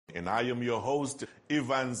And I am your host,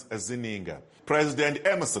 Evans Zininga. President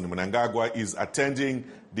Emmerson Mnangagwa is attending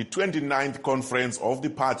the 29th Conference of the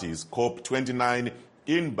Parties, COP29,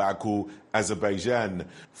 in Baku, Azerbaijan,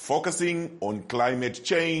 focusing on climate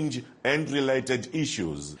change and related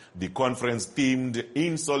issues. The conference, themed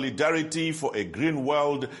In Solidarity for a Green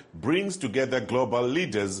World, brings together global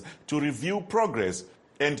leaders to review progress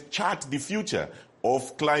and chart the future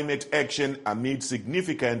of climate action amid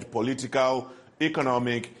significant political,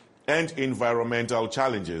 economic, and environmental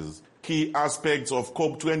challenges. Key aspects of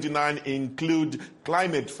COP29 include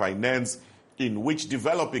climate finance, in which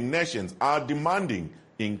developing nations are demanding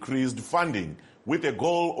increased funding with a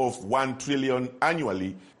goal of $1 trillion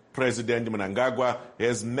annually. President Mnangagwa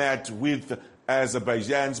has met with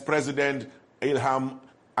Azerbaijan's President Ilham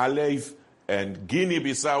Aliyev and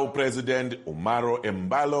Guinea-Bissau President Umaro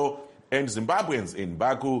Embalo and Zimbabweans in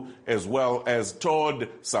Baku, as well as toured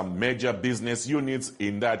some major business units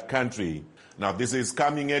in that country. Now, this is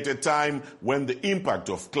coming at a time when the impact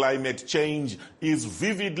of climate change is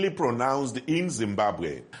vividly pronounced in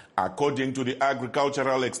Zimbabwe. According to the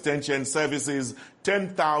Agricultural Extension Services,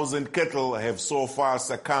 10,000 cattle have so far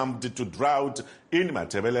succumbed to drought in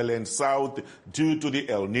Matabeleland South due to the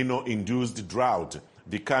El Nino-induced drought.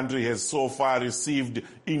 The country has so far received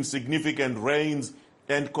insignificant rains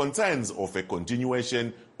and concerns of a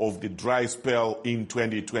continuation of the dry spell in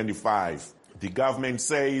 2025. The government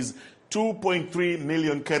says 2.3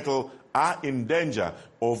 million cattle are in danger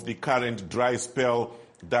of the current dry spell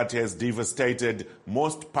that has devastated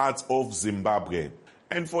most parts of Zimbabwe.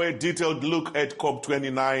 And for a detailed look at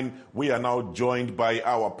COP29, we are now joined by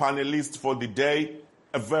our panelists for the day,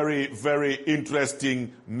 a very, very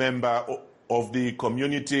interesting member of the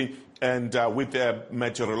community and with a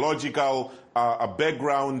meteorological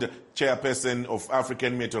background, chairperson of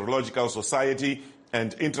African Meteorological Society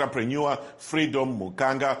and entrepreneur Freedom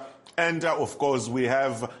Mukanga. And of course, we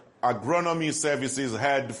have agronomy services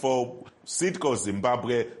head for Sitco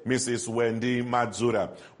Zimbabwe, Mrs. Wendy Madzura.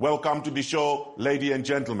 Welcome to the show, ladies and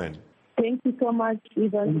gentlemen. Thank you so much,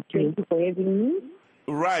 Ivan. Thank you for having me.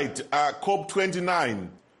 Right, COP29.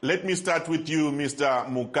 Let me start with you, Mr.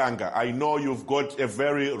 Mukanga. I know you've got a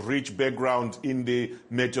very rich background in the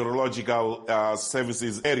meteorological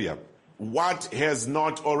services area. What has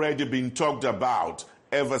not already been talked about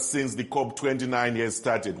ever since the COP29 has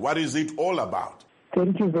started? What is it all about?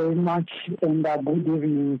 Thank you very much, and good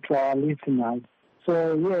evening to our listeners.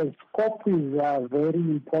 So, yes, COP is very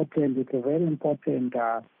important. It's a very important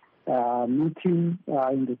meeting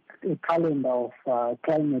in the calendar of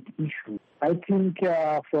climate issues. I think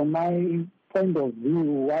from my point of view,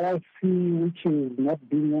 what I see which is not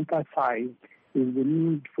being emphasized is the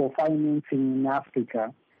need for financing in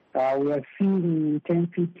Africa. We are seeing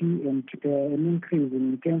intensity and an increase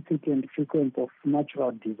in intensity and frequency of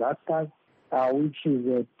natural disasters, which is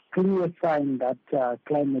a clear sign that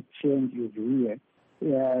climate change is here.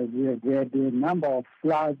 There are a number of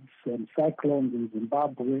floods and cyclones in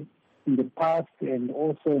Zimbabwe in the past, and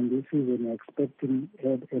also in this season we're expecting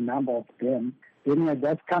a number of them. Then we're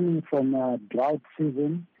just coming from a drought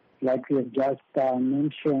season, like we have just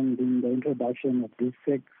mentioned in the introduction of this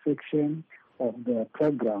section of the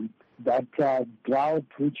program, that drought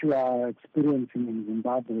which we are experiencing in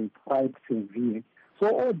Zimbabwe is quite severe. So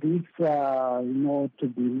all this, to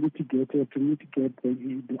be mitigated, to mitigate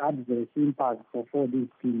the adverse impacts of all these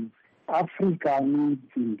things, Africa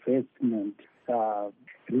needs investment.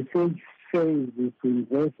 Research says if we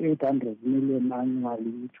invest 800 million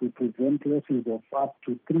annually, it will prevent losses of up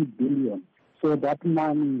to 3 billion. So that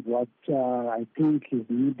money is what I think is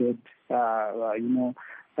needed, for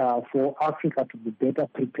Africa to be better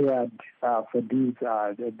prepared for these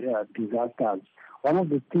disasters. One of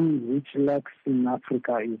the things which lacks in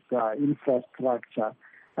Africa is infrastructure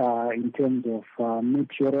in terms of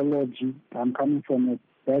meteorology. I'm coming from a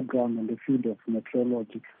background in the field of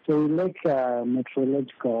meteorology. So we lack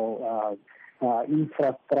meteorological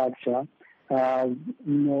infrastructure.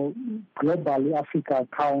 Globally, Africa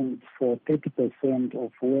accounts for 30%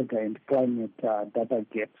 of weather and climate data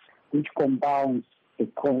gaps, which compounds the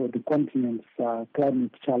continent's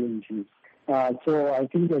climate challenges. So I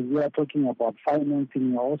think as we are talking about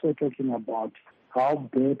financing, we are also talking about how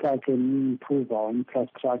better can we improve our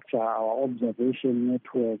infrastructure, our observation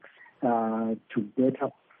networks, to better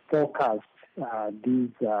forecast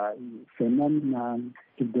these phenomena,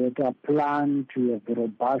 to better plan, to have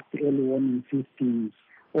robust early warning systems.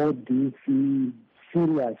 All these need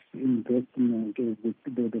serious investment.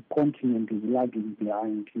 The continent is lagging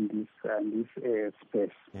behind in this space.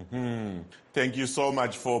 Mm-hmm. Thank you so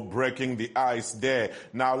much for breaking the ice there.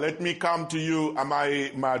 Now let me come to you,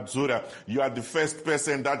 Amai Madzura. You are the first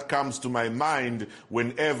person that comes to my mind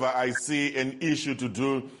whenever I see an issue to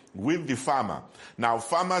do with the farmer. Now,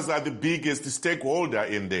 farmers are the biggest stakeholder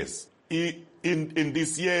in this. In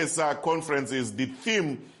this year's conferences, the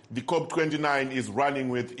theme the COP29 is running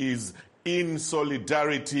with is in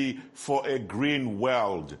solidarity for a green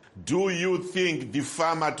world. Do you think the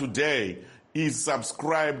farmer today is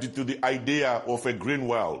subscribed to the idea of a green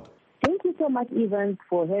world? Thank you so much, Evans,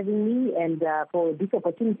 for having me and for this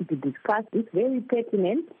opportunity to discuss this very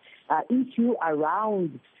pertinent issue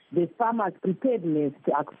around the farmers' preparedness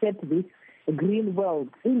to accept this green world.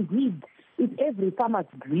 Indeed, it's every farmer's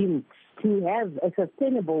dream to have a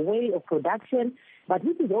sustainable way of production, but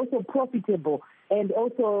which is also profitable and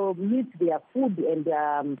also meets their food and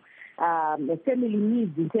family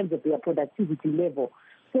needs in terms of their productivity level.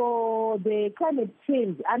 So the climate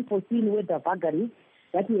change, unforeseen weather vagaries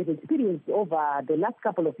that we have experienced over the last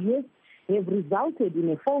couple of years have resulted in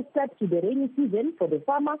a false start to the rainy season for the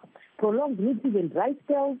farmer, prolonged mid-season dry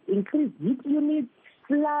spells, increased heat units,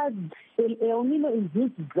 floods, El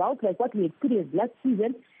Nino-induced drought like what we experienced last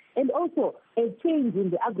season, and also a change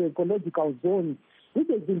in the agroecological zones. This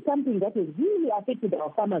has been something that has really affected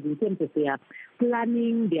our farmers in terms of their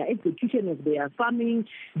planning, their execution of their farming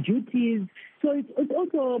duties. So it's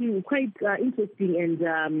also quite interesting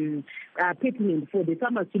and pertinent for the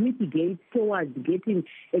farmers to mitigate towards getting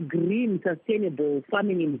a green, sustainable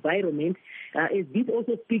farming environment, as this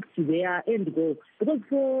also speaks to their end goal. Because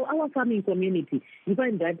for our farming community, you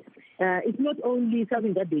find that it's not only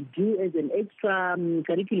something that they do as an extra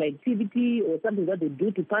curricular activity or something that they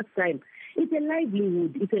do to pass time. It's a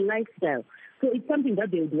livelihood, it's a lifestyle. So it's something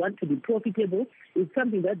that they would want to be profitable. It's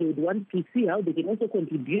something that they would want to see how they can also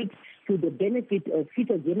contribute to the benefit of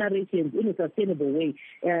future generations in a sustainable way.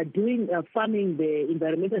 Doing farming the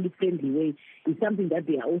environmentally friendly way is something that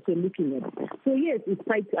they are also looking at. So yes, it's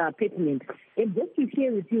quite pertinent. And just to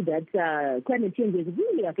share with you that climate change has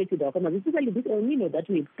really affected our farmers, especially this El Nino that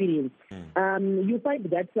we experienced. You find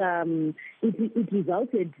that it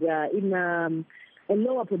resulted in a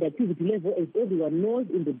lower productivity level, as everyone knows,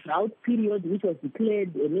 in the drought period, which was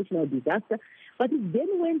declared a national disaster. But it then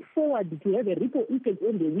went forward to have a ripple effect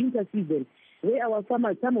on the winter season, where our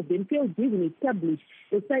farmers, some of them failed to even establish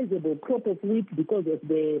a sizable crop of wheat because of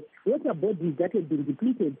the water bodies that had been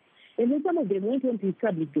depleted. And then some of them went on to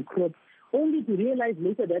establish the crop, only to realize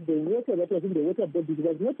later that the water that was in the water bodies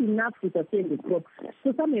was not enough to sustain the crop.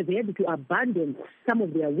 So some have had to abandon some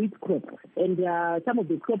of their wheat crop, and some of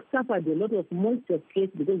the crops suffered a lot of moisture stress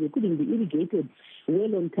because they couldn't be irrigated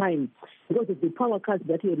well on time because of the power cuts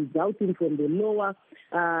that were resulting from the lower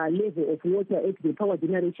level of water at the power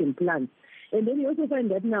generation plants. And then you also find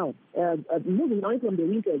that now, moving away from the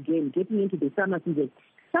winter again, getting into the summer season,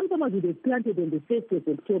 some farmers would have planted on the 1st of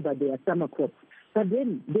October their summer crops. But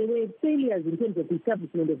then there were failures in terms of the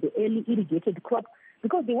establishment of the early irrigated crop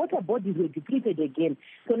because the water bodies were depleted again.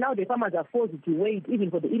 So now the farmers are forced to wait,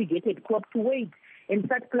 even for the irrigated crop, to wait and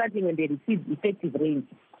start planting when they receive effective rains.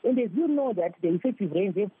 And as you know that the effective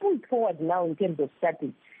rains, they've pulled forward now in terms of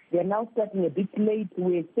starting. They are now starting a bit late.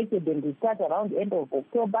 We expected them to start around the end of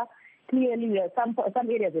October. Clearly, some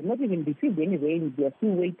areas have not even received any rain. They are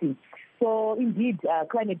still waiting. So indeed,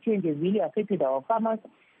 climate change has really affected our farmers.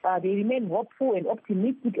 They remain hopeful and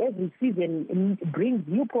optimistic. Every season brings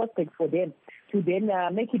new prospects for them to then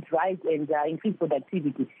make it right and increase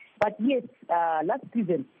productivity. But yes, last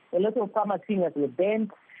season, a lot of farmers' fingers were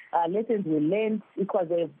bent, lessons were learned. It was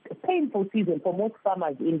a painful season for most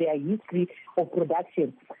farmers in their history of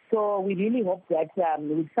production. So we really hope that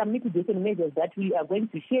with some mitigation measures that we are going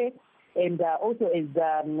to share, and also as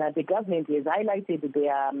the government has highlighted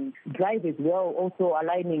their drive as well, also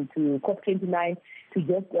aligning to COP29 to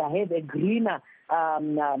just have a greener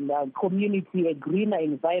community, a greener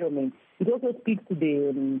environment. It also speaks to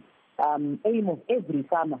the aim of every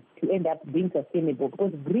farmer to end up being sustainable,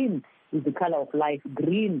 because green is the color of life.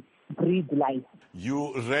 Green breeds life.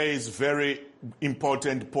 You raise very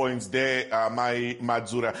important points there, my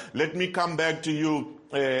Madzura. Let me come back to you,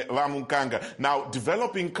 Ramukanga. Now,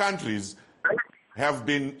 developing countries have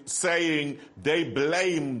been saying they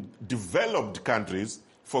blame developed countries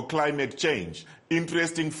for climate change.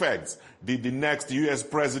 Interesting facts. The next U.S.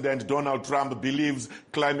 President, Donald Trump, believes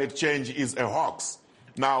climate change is a hoax.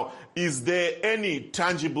 Now, is there any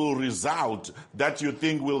tangible result that you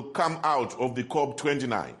think will come out of the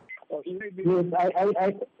COP29?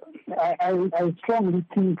 Yes, I strongly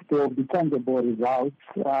think there will be tangible results,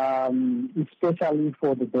 especially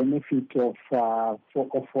for the benefit of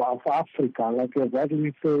Africa. Like you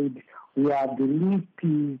rightly said, we are the least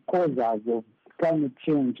causes of climate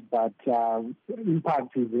change, but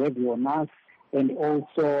impact is heavy on us, and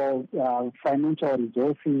also financial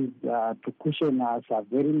resources to cushion us are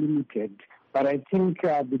very limited. But I think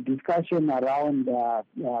the discussion around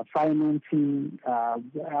financing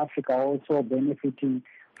Africa also benefiting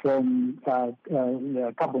from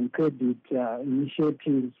carbon credit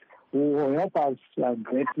initiatives will help us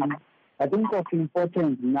greatly. I think of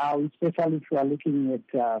importance now, especially if we are looking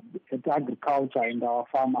at agriculture and our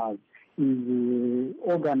farmers, is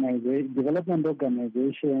development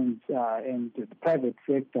organizations and the private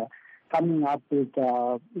sector coming up with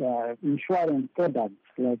insurance products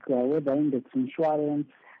like weather index insurance.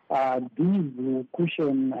 These will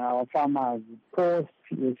cushion our farmers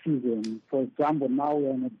post-season. For example, now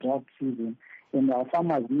we're in a drought season, and our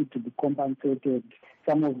farmers need to be compensated.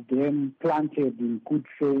 Some of them planted in good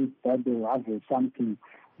faith that they will harvest something,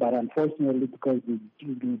 but unfortunately, because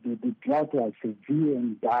the drought was severe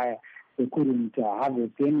and dire, they couldn't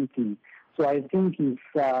harvest anything. So I think if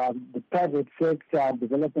the private sector,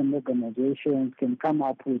 development organizations can come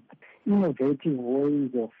up with innovative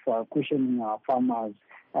ways of cushioning our farmers,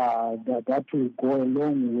 that will go a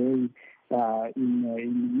long way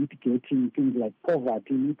in mitigating things like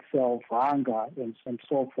poverty in itself, hunger, and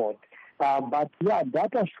so forth. But yeah,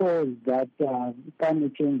 data shows that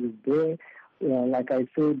climate change is there. Like I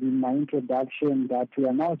said in my introduction, that we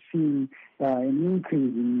are now seeing an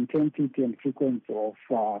increase in intensity and frequency of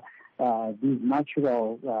these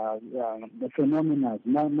natural phenomena,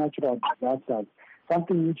 natural disasters,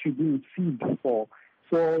 something which we didn't see before.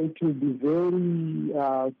 So it will be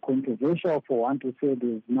very controversial for one to say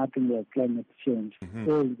there's nothing like climate change.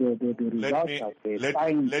 So the results are there.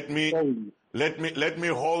 Let me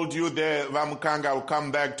hold you there, Vamkanga. I'll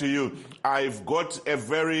come back to you. I've got a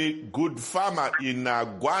very good farmer in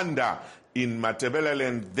Gwanda, in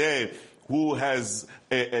Matebeleland there, who has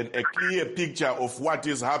a clear picture of what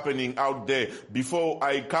is happening out there. Before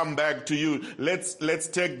I come back to you, let's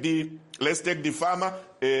take the farmer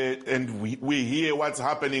and we hear what's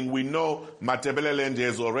happening. We know Matebeleland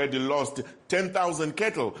has already lost 10,000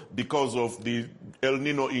 cattle because of the El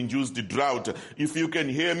Nino-induced drought. If you can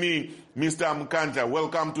hear me, Mr. Mkanta,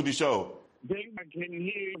 welcome to the show. I can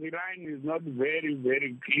hear you. The line is not very,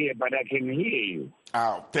 very clear, but I can hear you.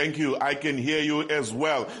 Thank you. I can hear you as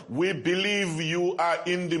well. We believe you are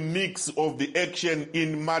in the mix of the action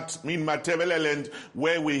in Matebeleland,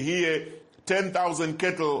 where we hear 10,000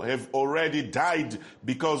 cattle have already died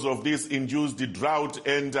because of this induced drought,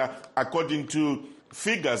 and according to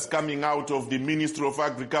figures coming out of the Ministry of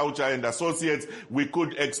Agriculture and Associates, we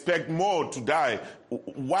could expect more to die.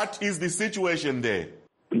 What is the situation there?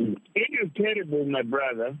 It is terrible, my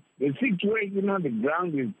brother. The situation on the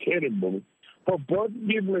ground is terrible for both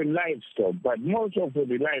people and livestock, but more so for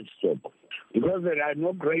the livestock, because there are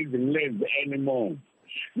no grazing lands anymore.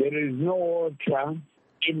 There is no water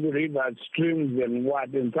in the rivers, streams, and what,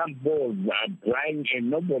 and some bowls are drying, and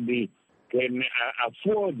nobody can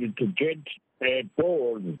afford to get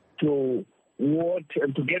bowls to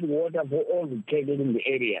get water for all the cattle in the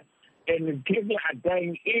area. And the cattle are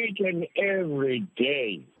dying each and every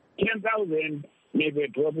day. 10,000 may be a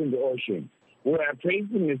drop in the ocean. We are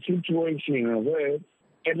facing a situation where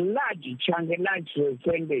a large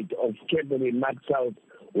percentage of cattle in Mad South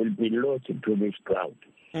will be lost to this drought.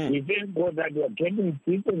 We thank God that we are getting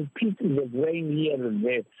different pieces of rain here and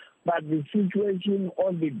there, but the situation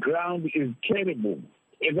on the ground is terrible,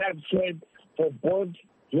 as I've said, for both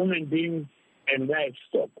human beings and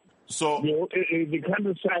livestock. So the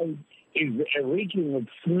countryside is reeking with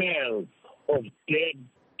smell of dead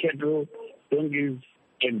cattle, donkeys,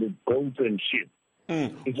 and the goats and sheep.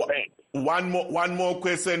 It's bad. One more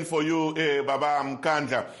question for you, Baba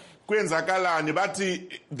Mkandla. Kwenzakalani, bati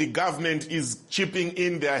the government is chipping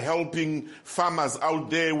in, they're helping farmers out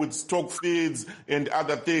there with stock feeds and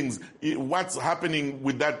other things. What's happening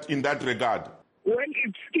with that in that regard? Well,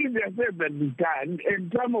 it's easier said than done,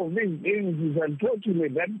 and some of these things is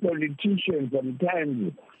unfortunate that politicians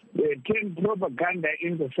sometimes turn propaganda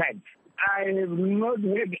into facts. I have not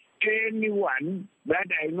heard anyone that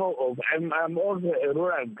I know of. I'm also a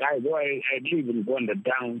rural guy, though I live in Gonda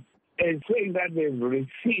town, and saying that they've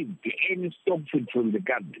received any stock feed from the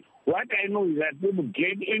government. What I know is that people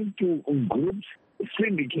get into groups,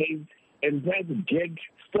 syndicates, and try to get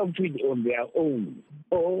stock feed on their own.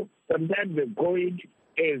 Or sometimes they go it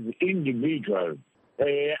as individuals.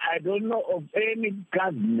 I don't know of any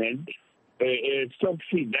government stock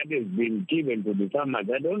feed that has been given to the farmers.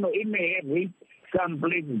 I don't know, it may have reached some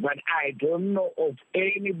places, but I don't know of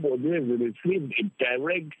anybody who has received a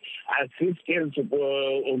direct assistance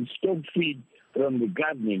on stock feed from the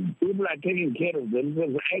government. People are taking care of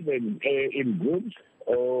themselves either in groups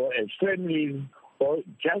or as families or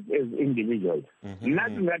just as individuals.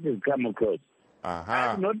 Nothing that has come across.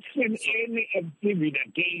 I've not seen any activity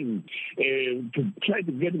again to try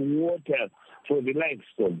to get water for the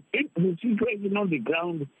livestock. If the situation on the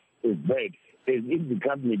ground is bad, as if the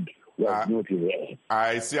government was not aware.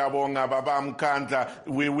 Siyabonga Baba Mkandla.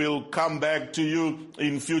 We will come back to you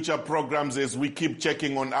in future programs as we keep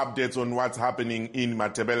checking on updates on what's happening in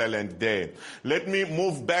Matabeleland there. Let me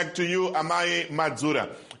move back to you, Amaye Madzura.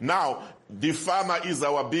 Now, the farmer is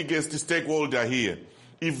our biggest stakeholder here.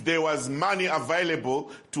 If there was money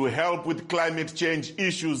available to help with climate change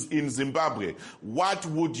issues in Zimbabwe, what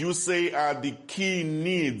would you say are the key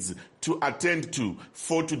needs to attend to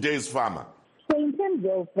for today's farmer? So in terms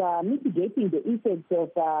of mitigating the effects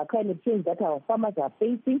of climate change that our farmers are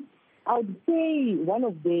facing, I would say one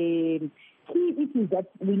of the key issues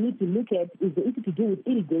that we need to look at is the issue to do with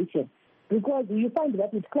irrigation. Because you find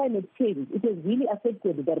that with climate change, it has really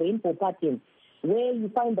affected the rainfall patterns, where you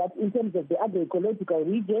find that in terms of the agroecological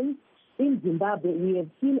regions in Zimbabwe, we have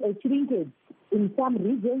seen a shrinkage in some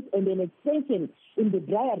regions and an expansion in the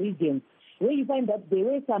drier regions, where you find that there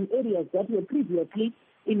were some areas that were previously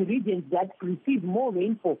in regions that received more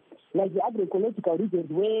rainfall, like the agroecological regions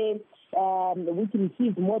which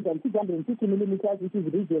received more than 650 millimeters, which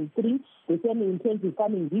is region 3, the semi-intensive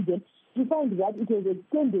farming region. You find that it has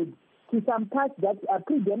extended to some parts that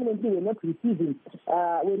predominantly were not receiving,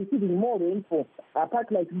 were receiving more rainfall.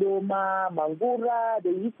 Parts like Loma, Mangura, they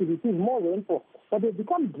used to receive more rainfall, but they've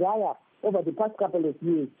become drier over the past couple of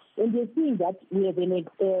years. And we're seeing that we have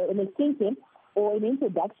an extension or an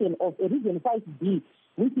introduction of a region 5B,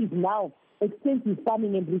 which is now extensive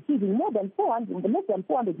farming and receiving less than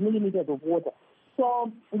 400 millimeters of water.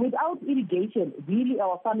 So without irrigation, really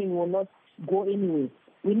our farming will not go anywhere.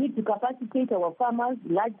 We need to capacitate our farmers,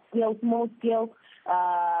 large scale, small scale,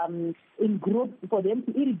 in groups for them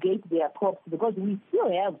to irrigate their crops, because we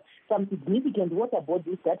still have some significant water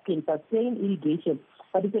bodies that can sustain irrigation.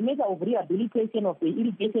 But it's a matter of rehabilitation of the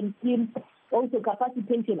irrigation schemes, also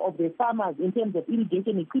capacitation of the farmers in terms of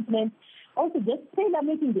irrigation equipment, also just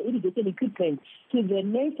tailor-making the irrigation equipment to the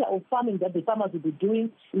nature of farming that the farmers will be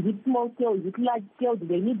doing. Is it small scale? Is it large scale? Do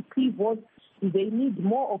they need pivot? Do they need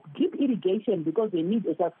more of drip irrigation because they need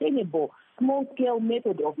a sustainable small-scale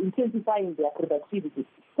method of intensifying their productivity?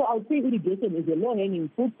 So I would say irrigation is a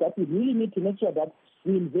low-hanging fruit that we really need to make sure that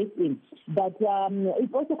we invest in. But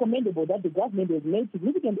it's also commendable that the government has made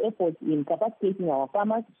significant efforts in capacitating our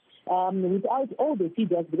farmers without all the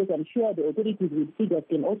figures, because I'm sure the authorities with figures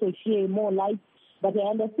can also share more light. But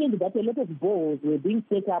I understand that a lot of bores were being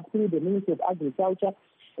set up through the Ministry of Agriculture.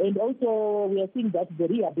 And also we are seeing that the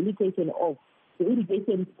rehabilitation of the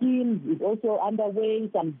irrigation schemes is also underway.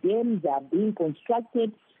 Some dams are being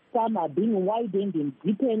constructed. Some are being widened and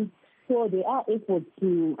deepened. So there are efforts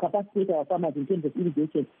to capacitate our farmers in terms of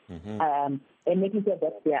irrigation and making sure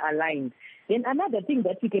that they are aligned. Then another thing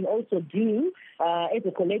that we can also do as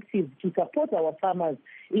a collective to support our farmers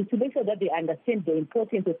is to make sure that they understand the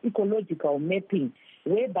importance of ecological mapping,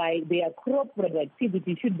 whereby their crop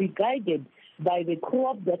productivity should be guided by the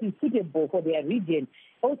crop that is suitable for their region,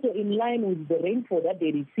 also in line with the rainfall that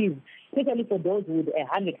they receive, especially for those with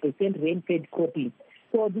 100% rain-fed cropping.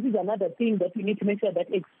 So this is another thing that we need to make sure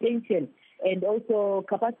that extension and also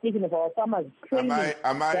capacitation of our farmers. Amai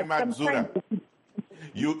Madzura,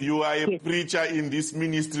 you are a preacher in this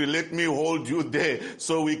ministry. Let me hold you there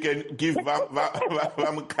so we can give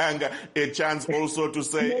Mkanga a chance also to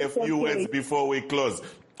say a few words before we close.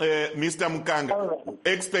 Mr. Mkanga,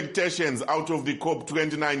 expectations out of the COP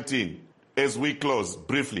 2019 as we close,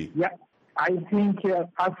 briefly. Yeah, I think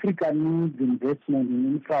Africa needs investment in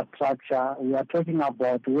infrastructure. We are talking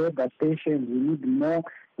about weather stations. We need more.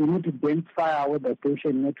 We need to densify our weather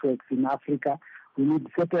station networks in Africa. We need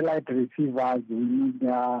satellite receivers. We need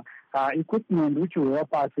equipment which will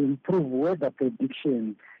help us improve weather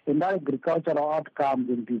prediction, and agricultural outcomes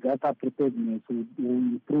and disaster preparedness will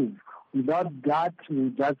improve. Without that, we'll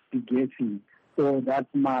just be guessing. So that's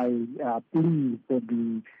my plea for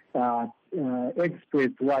the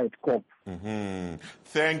experts-wide COP.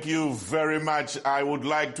 Thank you very much. I would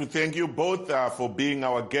like to thank you both for being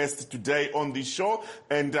our guests today on the show,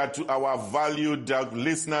 and to our valued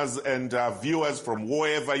listeners and viewers from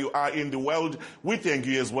wherever you are in the world, we thank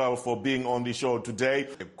you as well for being on the show today.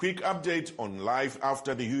 A quick update on life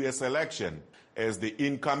after the U.S. election. as the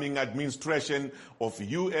incoming administration of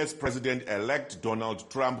U.S. President-elect Donald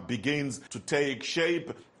Trump begins to take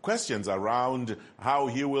shape, questions around how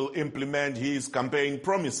he will implement his campaign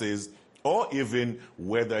promises or even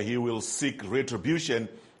whether he will seek retribution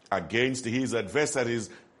against his adversaries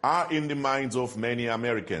are in the minds of many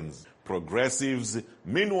Americans. Progressives,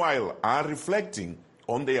 meanwhile, are reflecting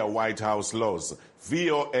on their White House laws.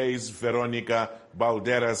 VOA's Veronica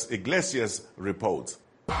Balderas Iglesias reports.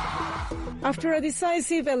 After a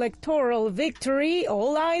decisive electoral victory,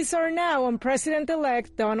 all eyes are now on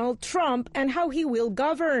President-elect Donald Trump and how he will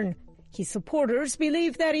govern. His supporters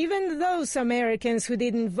believe that even those Americans who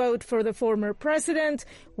didn't vote for the former president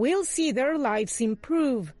will see their lives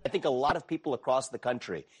improve. I think a lot of people across the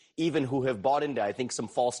country, even who have bought into, I think, some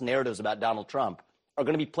false narratives about Donald Trump, are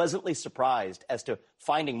going to be pleasantly surprised as to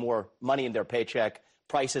finding more money in their paycheck,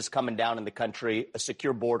 prices coming down in the country, a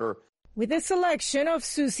secure border. With the selection of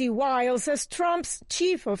Susie Wiles as Trump's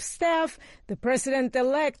chief of staff, the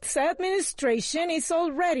president-elect's administration is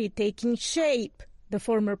already taking shape. The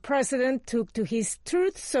former president took to his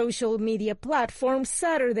Truth social media platform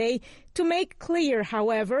Saturday to make clear,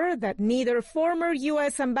 however, that neither former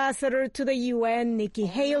U.S. ambassador to the UN, Nikki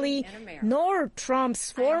Haley, nor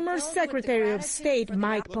Trump's former Secretary of State,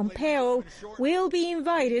 Mike Pompeo, will be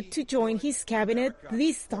invited to join his cabinet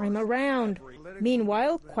this time around.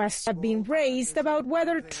 Meanwhile, questions have been raised about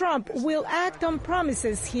whether Trump will act on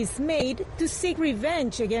promises he's made to seek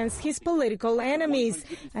revenge against his political enemies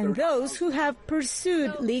and those who have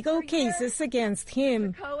pursued legal cases against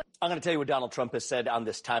him. I'm going to tell you what Donald Trump has said on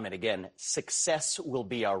this time and again. Success will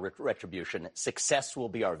be our retribution. Success will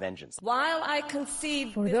be our vengeance. While I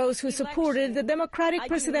concede for those who supported the Democratic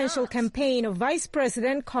presidential campaign of Vice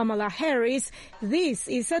President Kamala Harris, this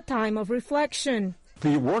is a time of reflection.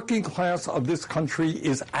 The working class of this country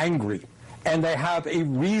is angry, and they have a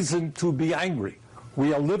reason to be angry.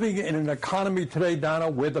 We are living in an economy today,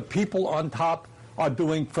 Donna, where the people on top are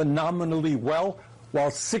doing phenomenally well,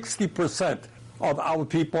 while 60% of our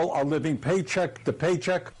people are living paycheck to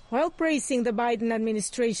paycheck. While praising the Biden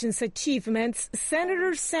administration's achievements,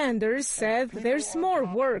 Senator Sanders said there's more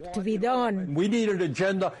work to be done. We need an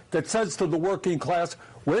agenda that says to the working class,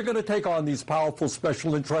 we're going to take on these powerful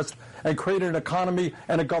special interests and create an economy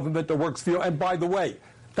and a government that works for you. And by the way,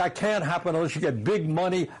 that can't happen unless you get big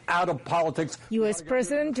money out of politics. U.S.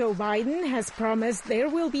 President Joe Biden has promised there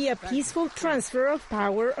will be a peaceful transfer of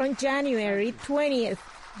power on January 20th.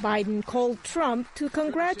 Biden called Trump to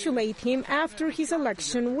congratulate him after his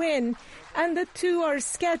election win, and the two are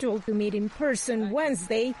scheduled to meet in person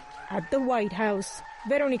Wednesday at the White House.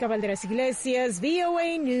 Veronica Balderas Iglesias,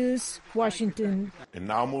 VOA News, Washington. And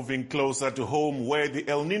now moving closer to home where the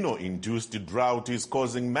El Nino-induced drought is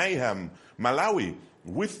causing mayhem, Malawi,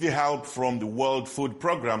 with the help from the World Food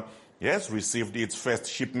Programme, has received its first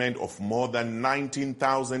shipment of more than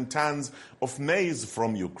 19,000 tons of maize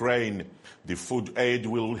from Ukraine. The food aid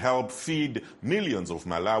will help feed millions of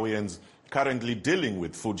Malawians currently dealing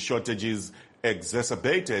with food shortages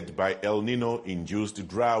exacerbated by El Nino-induced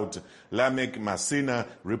drought. Lamek Masina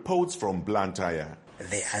reports from Blantyre.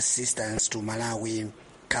 The assistance to Malawi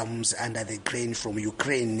comes under the Grain from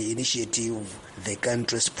Ukraine initiative the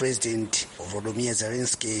country's president, Volodymyr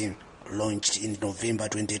Zelensky, launched in November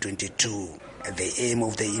 2022. The aim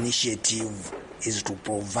of the initiative is to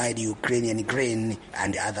provide Ukrainian grain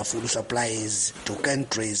and other food supplies to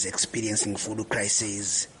countries experiencing food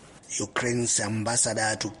crises. Ukraine's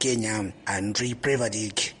ambassador to Kenya, Andriy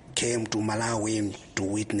Prevadik, came to Malawi to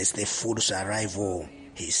witness the food's arrival.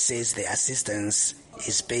 He says the assistance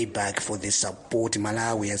is payback for the support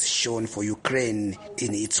Malawi has shown for Ukraine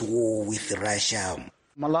in its war with Russia.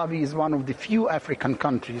 Malawi is one of the few African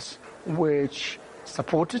countries which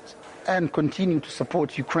supported and continue to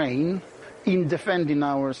support Ukraine in defending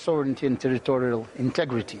our sovereignty and territorial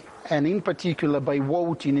integrity, and in particular by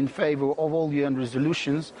voting in favor of all UN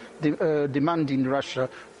resolutions demanding Russia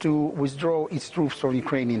to withdraw its troops from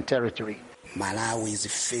Ukrainian territory. Malawi is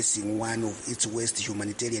facing one of its worst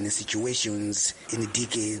humanitarian situations in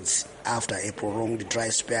decades after a prolonged dry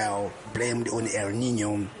spell blamed on El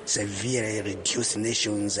Nino severely reduced the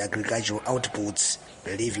nation's agricultural outputs,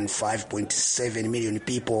 leaving 5.7 million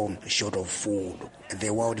people short of food.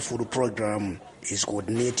 The World Food Programme is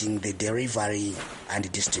coordinating the delivery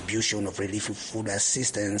and distribution of relief food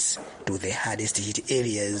assistance to the hardest hit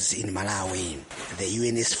areas in Malawi. The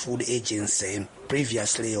UN's food agency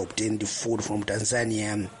previously obtained food from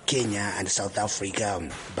Tanzania, Kenya, and South Africa,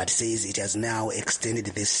 but says it has now extended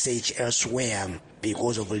the search elsewhere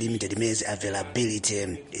because of limited maize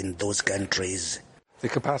availability in those countries. The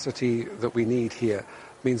capacity that we need here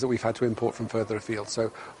means that we've had to import from further afield.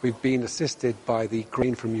 So we've been assisted by the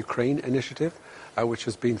Grain from Ukraine initiative, which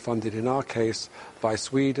has been funded in our case by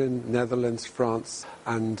Sweden, Netherlands, France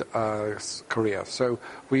and Korea. So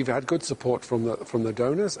we've had good support from the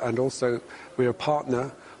donors, and also we're a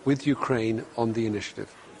partner with Ukraine on the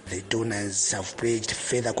initiative. The donors have pledged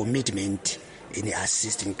further commitment in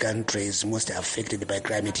assisting countries most affected by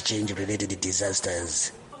climate change-related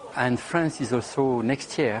disasters. And France is also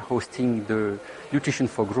next year hosting the Nutrition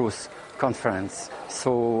for Growth conference.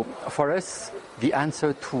 So for us, the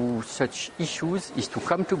answer to such issues is to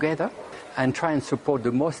come together and try and support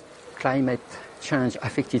the most climate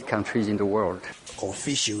change-affected countries in the world.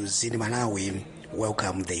 Officials in Malawi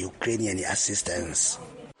welcome the Ukrainian assistance.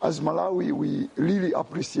 As Malawi, we really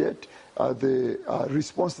appreciate the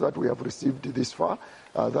response that we have received this far,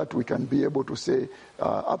 that we can be able to say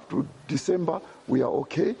up to December we are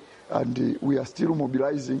okay, and we are still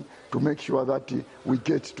mobilizing to make sure that we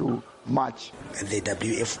get to March. The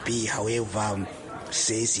WFP, however,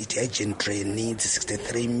 says it urgently needs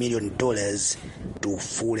 $63 million to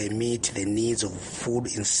fully meet the needs of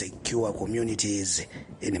food-insecure communities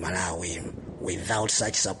in Malawi. Without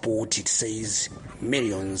such support, it says,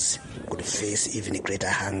 millions could face even greater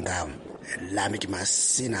hunger. Lamit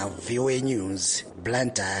Masina, VOA News,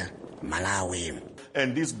 Blantyre, Malawi.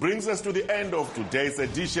 And this brings us to the end of today's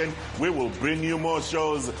edition. We will bring you more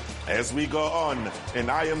shows as we go on. And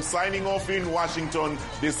I am signing off in Washington.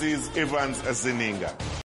 This is Evans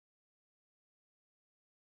Zininga.